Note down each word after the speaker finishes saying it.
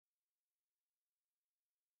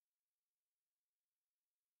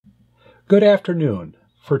Good afternoon.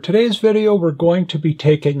 For today's video, we're going to be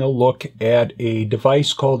taking a look at a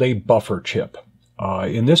device called a buffer chip.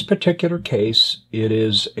 In this particular case, it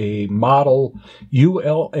is a model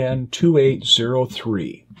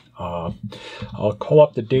ULN2803. I'll call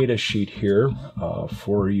up the data sheet here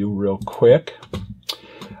for you real quick.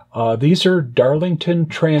 These are Darlington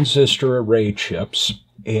transistor array chips,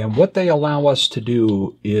 and what they allow us to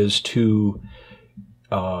do is to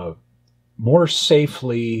more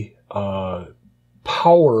safely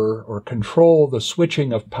power or control the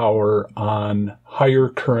switching of power on higher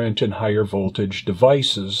current and higher voltage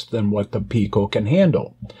devices than what the Pico can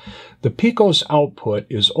handle. The Pico's output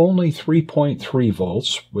is only 3.3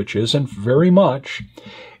 volts, which isn't very much,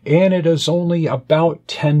 and it is only about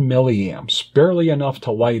 10 milliamps, barely enough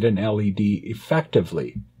to light an LED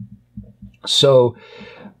effectively. So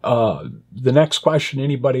the next question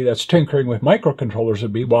anybody that's tinkering with microcontrollers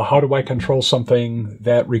would be, well, how do I control something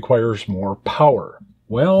that requires more power?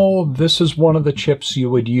 Well, this is one of the chips you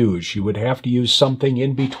would use. You would have to use something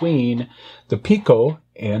in between the Pico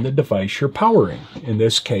and the device you're powering. In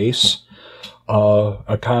this case,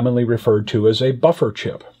 commonly referred to as a buffer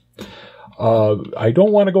chip. I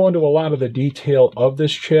don't want to go into a lot of the detail of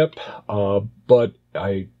this chip, but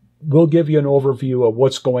I will give you an overview of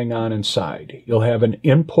what's going on inside. You'll have an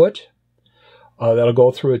input that'll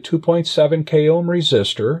go through a 2.7 k ohm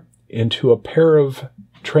resistor into a pair of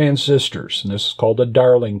transistors. And this is called a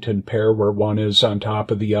Darlington pair, where one is on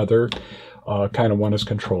top of the other, kind of one is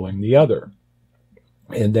controlling the other.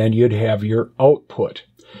 And then you'd have your output.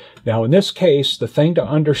 Now, in this case, the thing to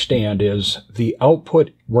understand is the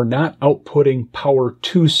output, we're not outputting power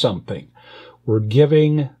to something. We're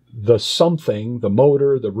giving the something, the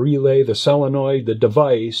motor, the relay, the solenoid, the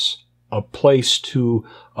device, a place to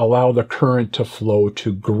allow the current to flow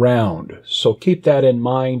to ground. So keep that in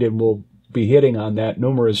mind, and we'll be hitting on that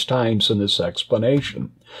numerous times in this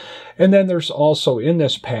explanation. And then there's also in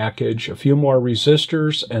this package a few more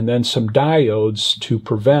resistors and then some diodes to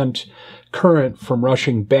prevent current from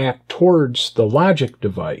rushing back towards the logic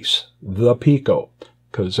device, the Pico.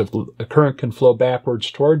 Because if the current can flow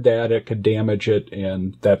backwards toward that, it could damage it,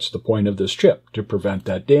 and that's the point of this chip, to prevent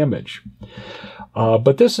that damage.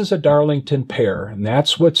 But this is a Darlington pair, and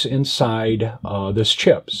that's what's inside this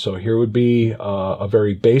chip. So here would be a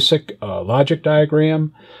very basic logic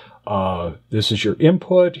diagram. This is your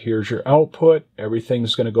input, here's your output,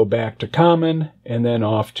 everything's going to go back to common, and then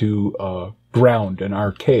off to ground in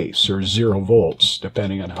our case, or 0 volts,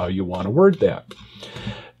 depending on how you want to word that.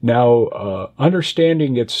 Now,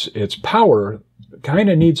 understanding its power kind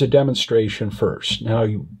of needs a demonstration first. Now,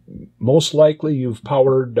 most likely you've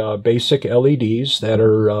powered basic LEDs that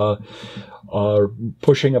are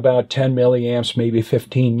pushing about 10 milliamps, maybe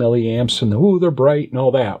 15 milliamps, and ooh, they're bright and all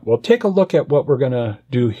that. Well, take a look at what we're going to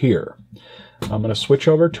do here. I'm going to switch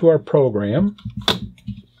over to our program.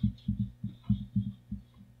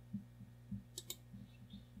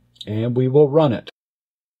 And we will run it.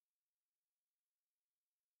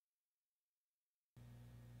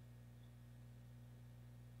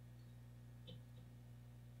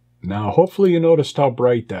 Now, hopefully you noticed how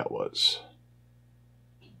bright that was.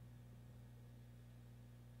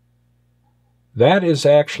 That is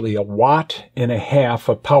actually 1.5 watts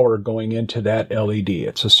of power going into that LED.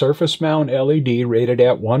 It's a surface mount LED rated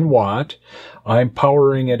at 1 watt. I'm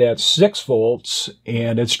powering it at 6 volts,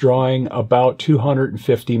 and it's drawing about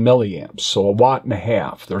 250 milliamps, so 1.5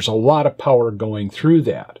 watts. There's a lot of power going through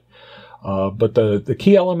that. But the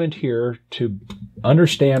key element here to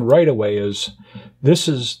understand right away is this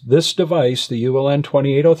device, the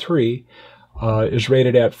ULN2803, is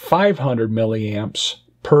rated at 500 milliamps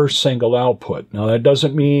per single output. Now, that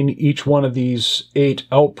doesn't mean each one of these 8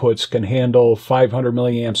 outputs can handle 500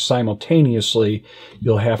 milliamps simultaneously.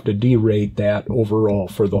 You'll have to derate that overall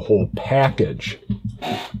for the whole package.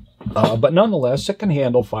 But nonetheless, it can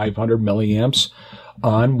handle 500 milliamps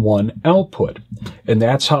on one output. And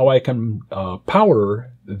that's how I can power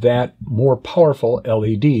that more powerful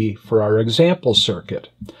LED for our example circuit.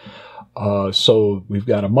 So we've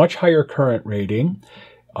got a much higher current rating,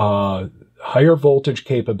 higher voltage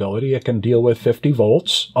capability. It can deal with 50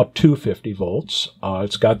 volts, up to 50 volts.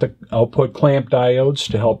 It's got the output clamp diodes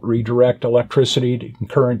to help redirect electricity and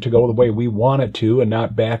current to go the way we want it to and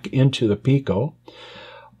not back into the Pico.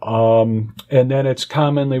 And then it's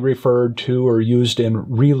commonly referred to or used in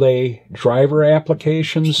relay driver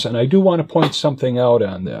applications. And I do want to point something out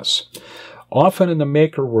on this. Often in the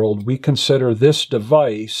maker world, we consider this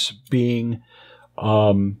device being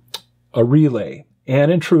a relay.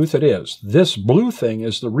 And in truth, it is. This blue thing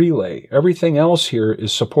is the relay. Everything else here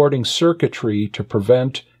is supporting circuitry to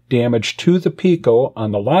prevent damage to the Pico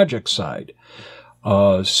on the logic side.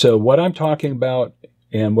 So what I'm talking about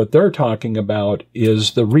and what they're talking about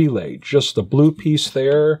is the relay, just the blue piece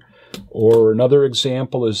there, or another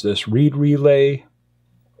example is this reed relay,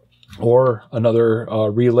 or another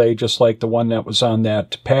relay just like the one that was on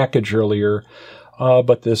that package earlier,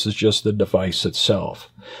 but this is just the device itself.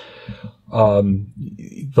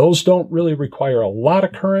 Those don't really require a lot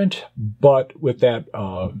of current, but with that,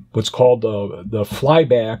 what's called the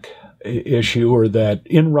flyback issue, or that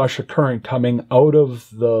inrush of current coming out of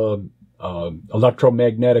the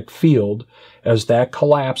electromagnetic field, as that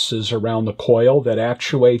collapses around the coil that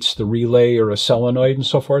actuates the relay or a solenoid and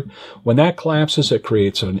so forth, when that collapses, it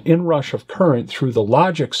creates an inrush of current through the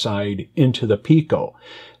logic side into the Pico.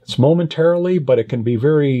 It's momentarily, but it can be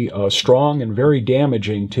very strong and very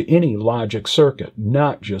damaging to any logic circuit,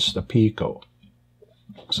 not just the Pico.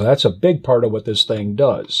 So that's a big part of what this thing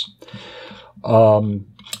does.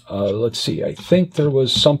 Let's see, I think there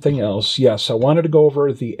was something else. Yes, I wanted to go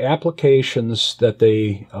over the applications that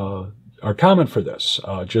they are common for this.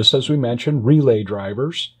 Just as we mentioned, relay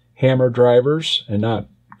drivers, hammer drivers, and not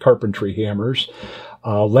carpentry hammers,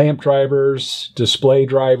 lamp drivers, display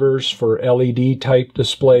drivers for LED type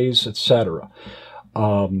displays, etc.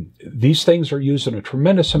 These things are used in a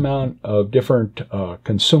tremendous amount of different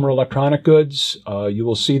consumer electronic goods. You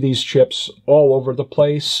will see these chips all over the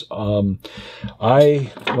place. When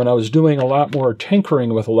I was doing a lot more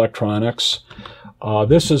tinkering with electronics,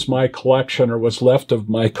 this is my collection, or what's left of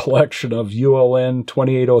my collection of ULN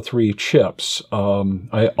 2803 chips.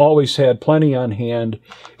 I always had plenty on hand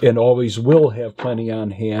and always will have plenty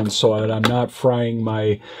on hand so that I'm not frying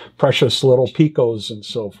my precious little Picos and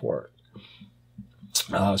so forth.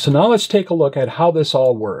 So now let's take a look at how this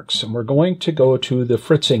all works. And we're going to go to the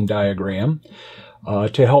Fritzing diagram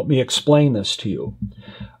to help me explain this to you.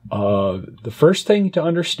 The first thing to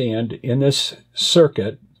understand in this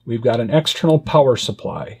circuit, we've got an external power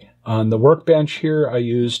supply. On the workbench here, I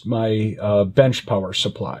used my bench power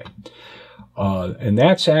supply. And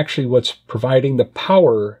that's actually what's providing the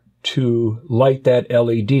power to light that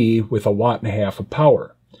LED with 1.5 watts of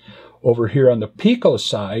power. Over here on the Pico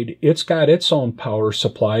side, it's got its own power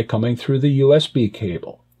supply coming through the USB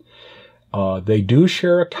cable. They do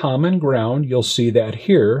share a common ground. You'll see that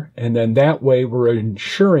here. And then that way we're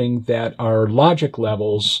ensuring that our logic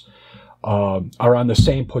levels are on the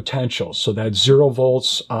same potential. So that 0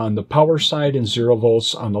 volts on the power side and 0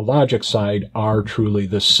 volts on the logic side are truly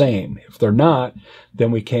the same. If they're not, then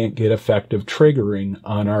we can't get effective triggering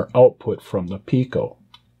on our output from the Pico.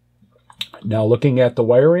 Now looking at the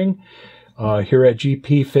wiring, here at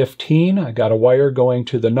GP15, I got a wire going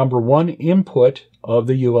to the number 1 input of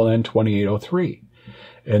the ULN 2803.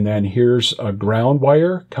 And then here's a ground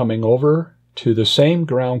wire coming over to the same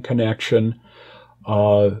ground connection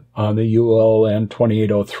on the ULN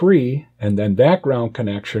 2803. And then that ground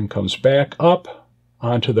connection comes back up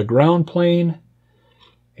onto the ground plane.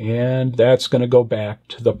 And that's going to go back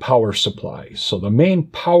to the power supply. So the main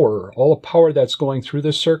power, all the power that's going through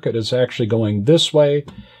this circuit is actually going this way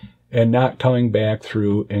and not coming back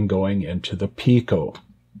through and going into the Pico.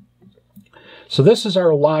 So this is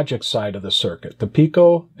our logic side of the circuit. The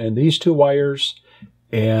Pico and these 2 wires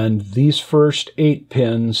and these first 8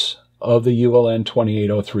 pins of the ULN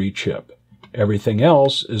 2803 chip. Everything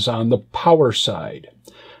else is on the power side.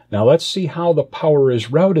 Now let's see how the power is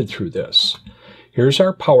routed through this. Here's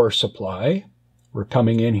our power supply. We're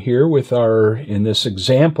coming in here with our, in this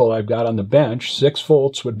example I've got on the bench, 6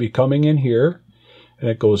 volts would be coming in here, and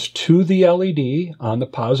it goes to the LED on the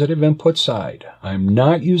positive input side. I'm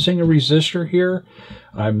not using a resistor here.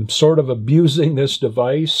 I'm sort of abusing this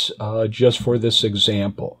device just for this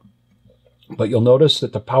example. But you'll notice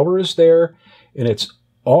that the power is there, and it's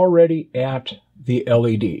already at the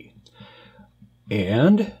LED.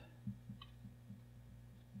 And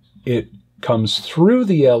it comes through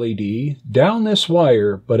the LED, down this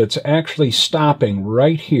wire, but it's actually stopping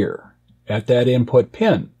right here at that input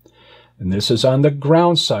pin. And this is on the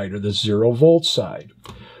ground side, or the 0 volt side.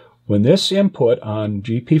 When this input on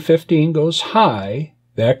GP15 goes high,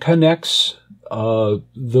 that connects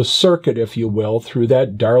the circuit, if you will, through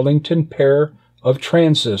that Darlington pair of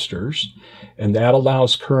transistors, and that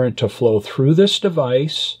allows current to flow through this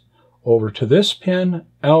device, over to this pin,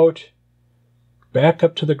 out, back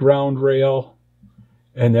up to the ground rail,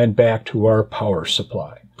 and then back to our power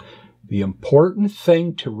supply. The important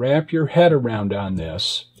thing to wrap your head around on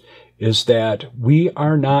this is that we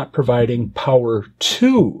are not providing power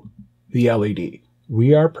to the LED.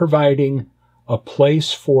 We are providing a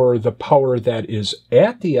place for the power that is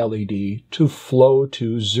at the LED to flow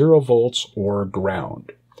to 0 volts or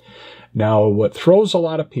ground. Now, what throws a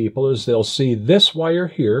lot of people is they'll see this wire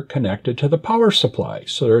here connected to the power supply.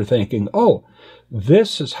 So they're thinking, oh,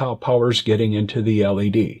 this is how power's getting into the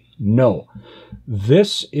LED. No,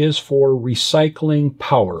 this is for recycling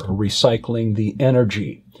power, recycling the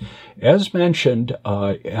energy. As mentioned,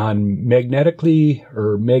 on magnetic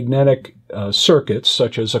circuits,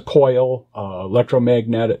 such as a coil,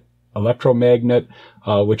 electromagnet,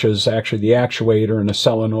 which is actually the actuator, and a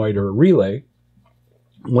solenoid or a relay,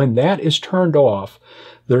 when that is turned off,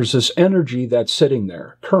 there's this energy that's sitting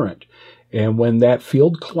there, current. And when that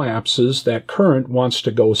field collapses, that current wants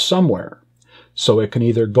to go somewhere. So it can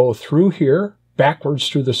either go through here, backwards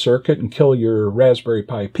through the circuit and kill your Raspberry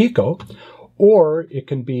Pi Pico, or it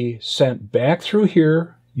can be sent back through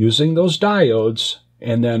here using those diodes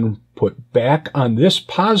and then put back on this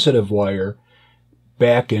positive wire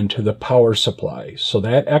back into the power supply. So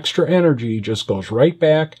that extra energy just goes right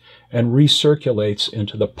back and recirculates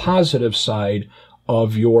into the positive side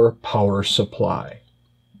of your power supply.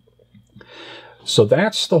 So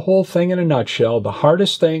that's the whole thing in a nutshell. The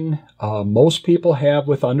hardest thing most people have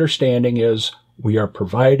with understanding is we are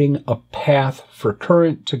providing a path for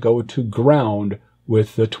current to go to ground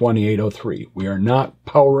with the 2803. We are not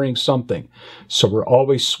powering something. So we're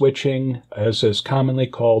always switching, as is commonly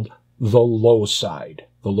called, the low side.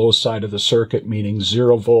 The low side of the circuit, meaning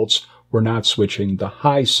 0 volts. We're not switching the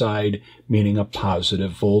high side, meaning a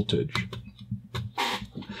positive voltage.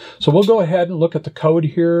 So we'll go ahead and look at the code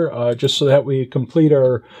here, just so that we complete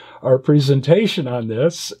our presentation on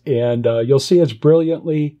this. And you'll see it's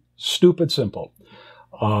brilliantly stupid simple.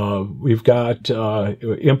 We've got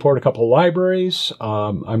import a couple of libraries.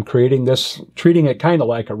 I'm creating this, treating it kind of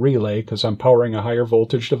like a relay because I'm powering a higher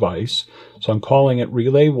voltage device. So I'm calling it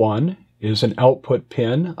relay 1 is an output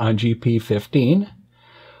pin on GP15.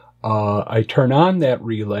 I turn on that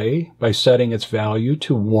relay by setting its value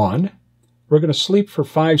to 1. We're going to sleep for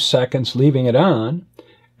 5 seconds, leaving it on,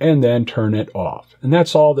 and then turn it off. And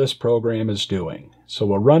that's all this program is doing. So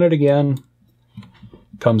we'll run it again.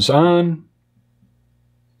 Comes on,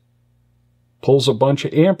 pulls a bunch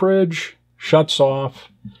of amperage, shuts off,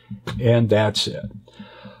 and that's it.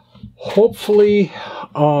 Hopefully,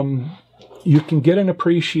 you can get an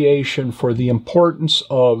appreciation for the importance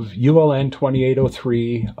of ULN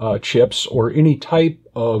 2803 chips or any type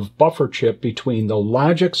of buffer chip between the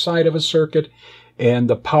logic side of a circuit and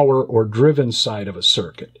the power or driven side of a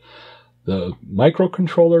circuit. The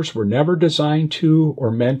microcontrollers were never designed to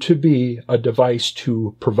or meant to be a device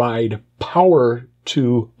to provide power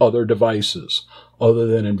to other devices, other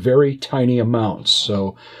than in very tiny amounts.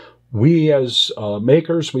 So we as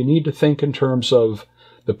makers, we need to think in terms of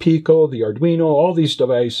the Pico, the Arduino, all these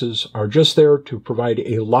devices are just there to provide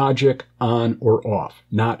a logic on or off,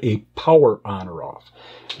 not a power on or off.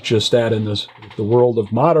 Just that in the world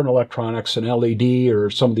of modern electronics, an LED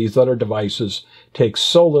or some of these other devices take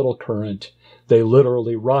so little current, they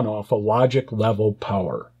literally run off a logic level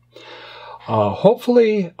power.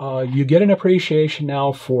 Hopefully, you get an appreciation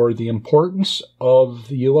now for the importance of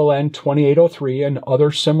the ULN 2803 and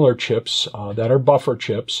other similar chips that are buffer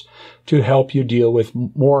chips to help you deal with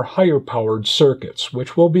more higher powered circuits,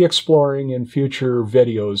 which we'll be exploring in future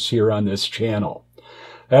videos here on this channel.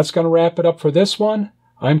 That's going to wrap it up for this one.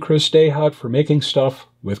 I'm Chris DeHut for Making Stuff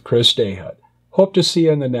with Chris DeHut. Hope to see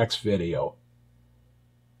you in the next video.